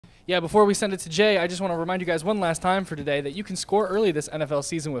Yeah, before we send it to Jay, I just want to remind you guys one last time for today that you can score early this NFL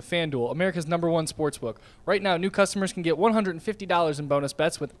season with FanDuel, America's #1 sportsbook. Right now, new customers can get $150 in bonus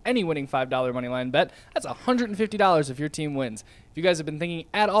bets with any winning $5 moneyline bet. That's $150 if your team wins. If you guys have been thinking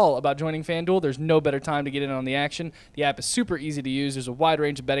at all about joining FanDuel, there's no better time to get in on the action. The app is super easy to use. There's a wide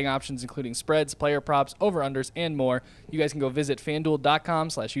range of betting options, including spreads, player props, over-unders, and more. You guys can go visit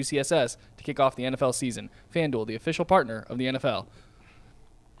FanDuel.com/UCSS to kick off the NFL season. FanDuel, the official partner of the NFL.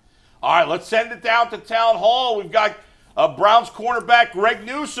 All right, let's send it down to Town Hall. We've got Browns cornerback Greg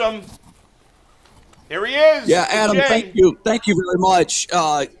Newsome. Here he is. Yeah, Adam, Jay. thank you. Thank you very much.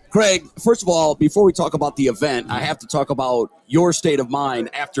 Craig, first of all, before we talk about the event, I have to talk about your state of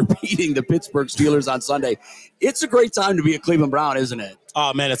mind after beating the Pittsburgh Steelers on Sunday. It's a great time to be a Cleveland Brown, isn't it?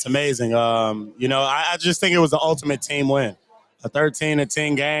 Oh, man, it's amazing. I just think it was the ultimate team win. A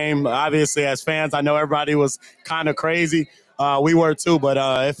 13-10 game. Obviously, as fans, I know everybody was kind of crazy. We were too, but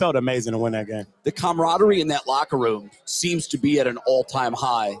it felt amazing to win that game. The camaraderie in that locker room seems to be at an all-time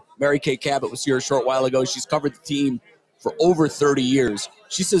high. Mary Kay Cabot was here a short while ago. She's covered the team for over 30 years.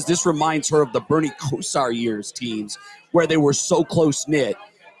 She says this reminds her of the Bernie Kosar years teams where they were so close-knit.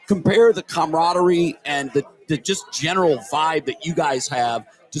 Compare the camaraderie and the just general vibe that you guys have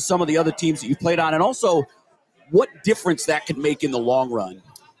to some of the other teams that you played on, and also what difference that could make in the long run.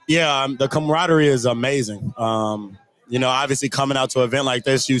 Yeah, the camaraderie is amazing. Obviously coming out to an event like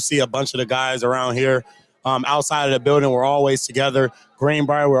this, you see a bunch of the guys around here outside of the building. We're always together.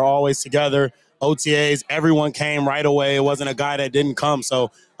 Greenbrier, we're always together. OTAs, everyone came right away. It wasn't a guy that didn't come.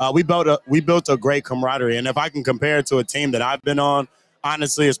 So we built a great camaraderie. And if I can compare it to a team that I've been on,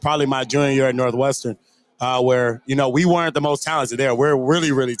 honestly, it's probably my junior year at Northwestern, where, we weren't the most talented there. We're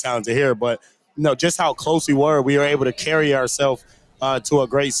really, really talented here. But, just how close we were able to carry ourselves to a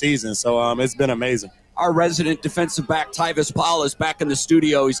great season. So it's been amazing. Our resident defensive back, Tyvis Powell, is back in the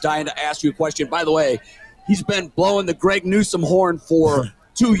studio. He's dying to ask you a question. By the way, he's been blowing the Greg Newsome horn for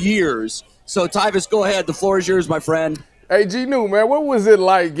 2 years. So, Tyvis, go ahead. The floor is yours, my friend. Hey, G-New, man, what was it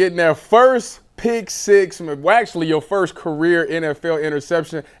like getting that first pick six, well, actually your first career NFL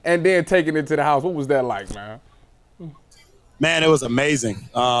interception, and then taking it to the house? What was that like, man? Man, it was amazing.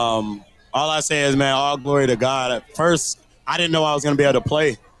 All I say is, man, all glory to God. At first, I didn't know I was going to be able to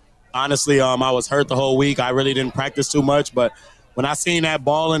play. Honestly, I was hurt the whole week. I really didn't practice too much. But when I seen that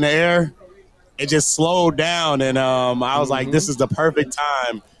ball in the air, it just slowed down. And I was like, this is the perfect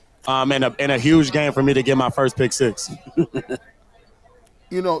time in a huge game for me to get my first pick six. Greg,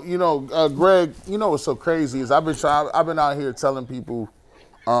 what's so crazy is I've been out here telling people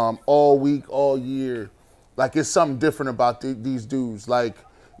all week, all year, like it's something different about these dudes. Like,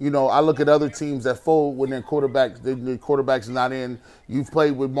 I look at other teams that fold when their quarterback's not in. You've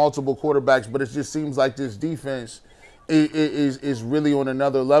played with multiple quarterbacks, but it just seems like this defense is really on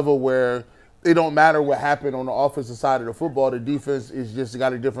another level where it don't matter what happened on the offensive side of the football. The defense is just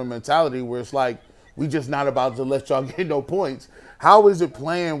got a different mentality where it's like, we just not about to let y'all get no points. How is it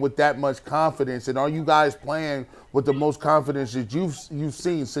playing with that much confidence, and are you guys playing with the most confidence that you've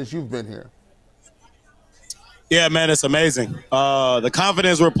seen since you've been here? Yeah, man, it's amazing. The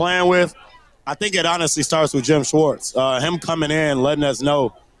confidence we're playing with, I think it honestly starts with Jim Schwartz. Him coming in, letting us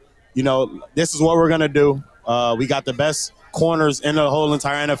know, this is what we're going to do. We got the best corners in the whole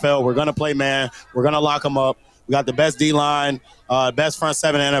entire NFL. We're going to play man. We're going to lock them up. We got the best D-line, best front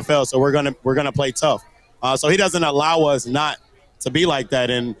seven in the NFL, so we're gonna play tough. So he doesn't allow us not to be like that.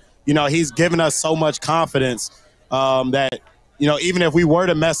 And, he's given us so much confidence that, even if we were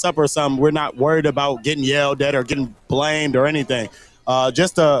to mess up or something, we're not worried about getting yelled at or getting blamed or anything.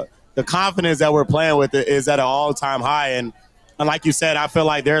 Just the confidence that we're playing with is at an all-time high. And like you said, I feel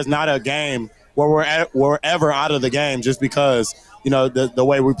like there's not a game where we're ever out of the game just because, the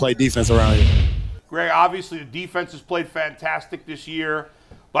way we play defense around here. Greg, obviously the defense has played fantastic this year,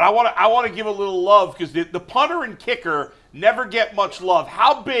 but I want to give a little love because the punter and kicker never get much love.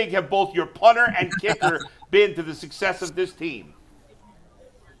 How big have both your punter and kicker been to the success of this team?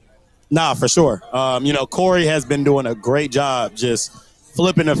 Nah, for sure. Corey has been doing a great job just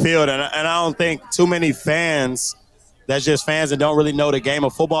flipping the field, and I don't think too many fans, that's just fans that don't really know the game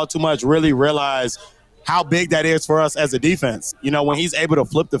of football too much, really realize how big that is for us as a defense. When he's able to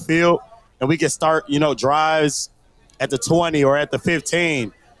flip the field and we can start, drives at the 20 or at the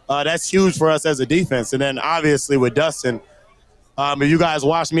 15, that's huge for us as a defense. And then obviously with Dustin, if you guys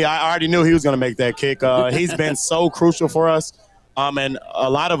watched me, I already knew he was going to make that kick. He's been so crucial for us. And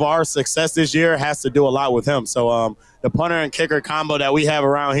a lot of our success this year has to do a lot with him. So the punter and kicker combo that we have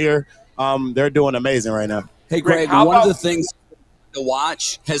around here, they're doing amazing right now. Hey, Greg, one of the things to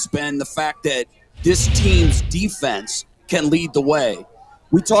watch has been the fact that this team's defense can lead the way.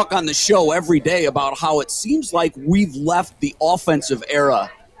 We talk on the show every day about how it seems like we've left the offensive era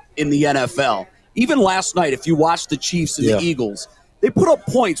in the NFL. Even last night, if you watch the Chiefs and the Eagles, they put up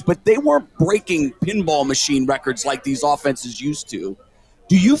points, but they weren't breaking pinball machine records like these offenses used to.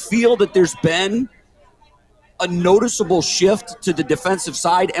 Do you feel that there's been a noticeable shift to the defensive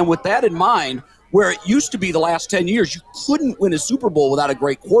side? And with that in mind, where it used to be the last 10 years, you couldn't win a Super Bowl without a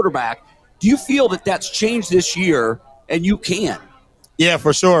great quarterback. Do you feel that that's changed this year and you can? Yeah,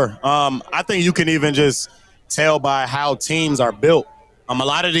 for sure. I think you can even just tell by how teams are built. A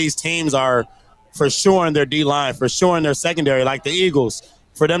lot of these teams are for sure in their D-line, for sure in their secondary, like the Eagles.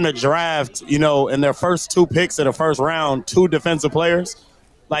 For them to draft, in their first 2 picks of the first round, 2 defensive players,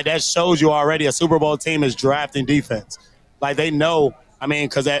 like that shows you already a Super Bowl team is drafting defense. Like they know,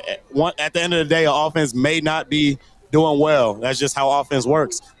 because at the end of the day, an offense may not be doing well. That's just how offense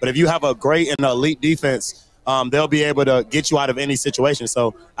works. But if you have a great and elite defense, they'll be able to get you out of any situation.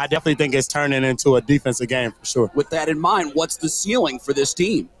 So I definitely think it's turning into a defensive game for sure. With that in mind, what's the ceiling for this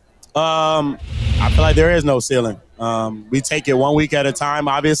team? I feel like there is no ceiling. We take it 1 week at a time,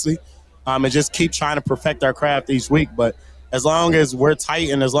 obviously, and just keep trying to perfect our craft each week. But as long as we're tight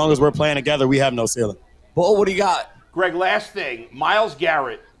and as long as we're playing together, we have no ceiling. Bull, what do you got? Greg, last thing, Myles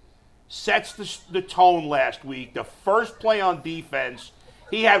Garrett sets the tone last week. The first play on defense,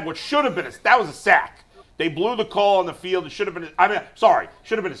 he had what should have been that was a sack. They blew the call on the field. It should have been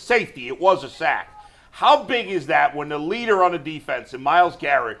should have been a safety. It was a sack. How big is that when the leader on the defense, and Myles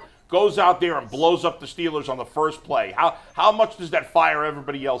Garrett, goes out there and blows up the Steelers on the first play? How much does that fire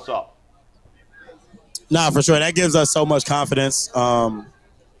everybody else up? Nah, for sure. That gives us so much confidence.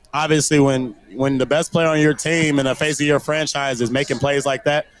 Obviously, when the best player on your team and the face of your franchise is making plays like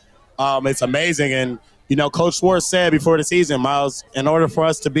that, it's amazing. And, Coach Schwartz said before the season, Myles, in order for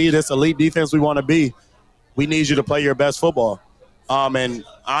us to be this elite defense we want to be, we need you to play your best football. And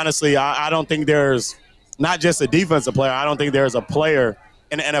honestly, I don't think there's not just a defensive player. I don't think there's a player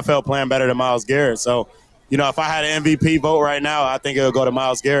in the NFL playing better than Myles Garrett. So, if I had an MVP vote right now, I think it would go to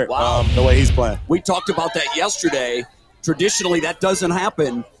Myles Garrett. Wow. The way he's playing. We talked about that yesterday. Traditionally, that doesn't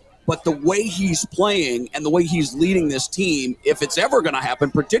happen. But the way he's playing and the way he's leading this team, if it's ever going to happen,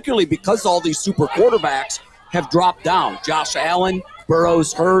 particularly because all these super quarterbacks have dropped down. Josh Allen,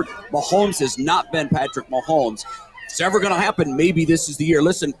 Burrow's hurt. Mahomes has not been Patrick Mahomes. If it's ever going to happen, maybe this is the year.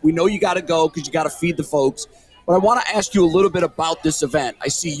 Listen, we know you got to go because you got to feed the folks. But I want to ask you a little bit about this event. I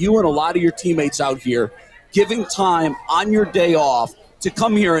see you and a lot of your teammates out here giving time on your day off to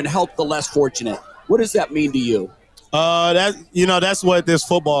come here and help the less fortunate. What does that mean to you? That's what this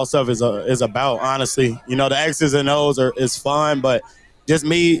football stuff is about, honestly. The X's and O's is fun, but just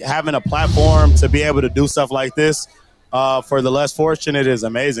me having a platform to be able to do stuff like this for the less fortunate is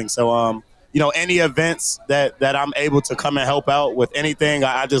amazing. So, any events that I'm able to come and help out with anything,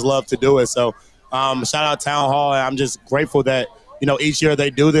 I just love to do it. So, shout out Town Hall. And I'm just grateful that, each year they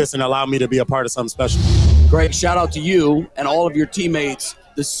do this and allow me to be a part of something special. Greg, shout out to you and all of your teammates.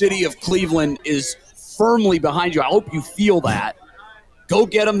 The city of Cleveland is firmly behind you. I hope you feel that. Go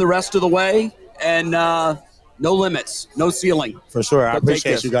get them the rest of the way, and no limits, no ceiling. For sure. I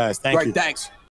appreciate you guys. Thank you. Thanks.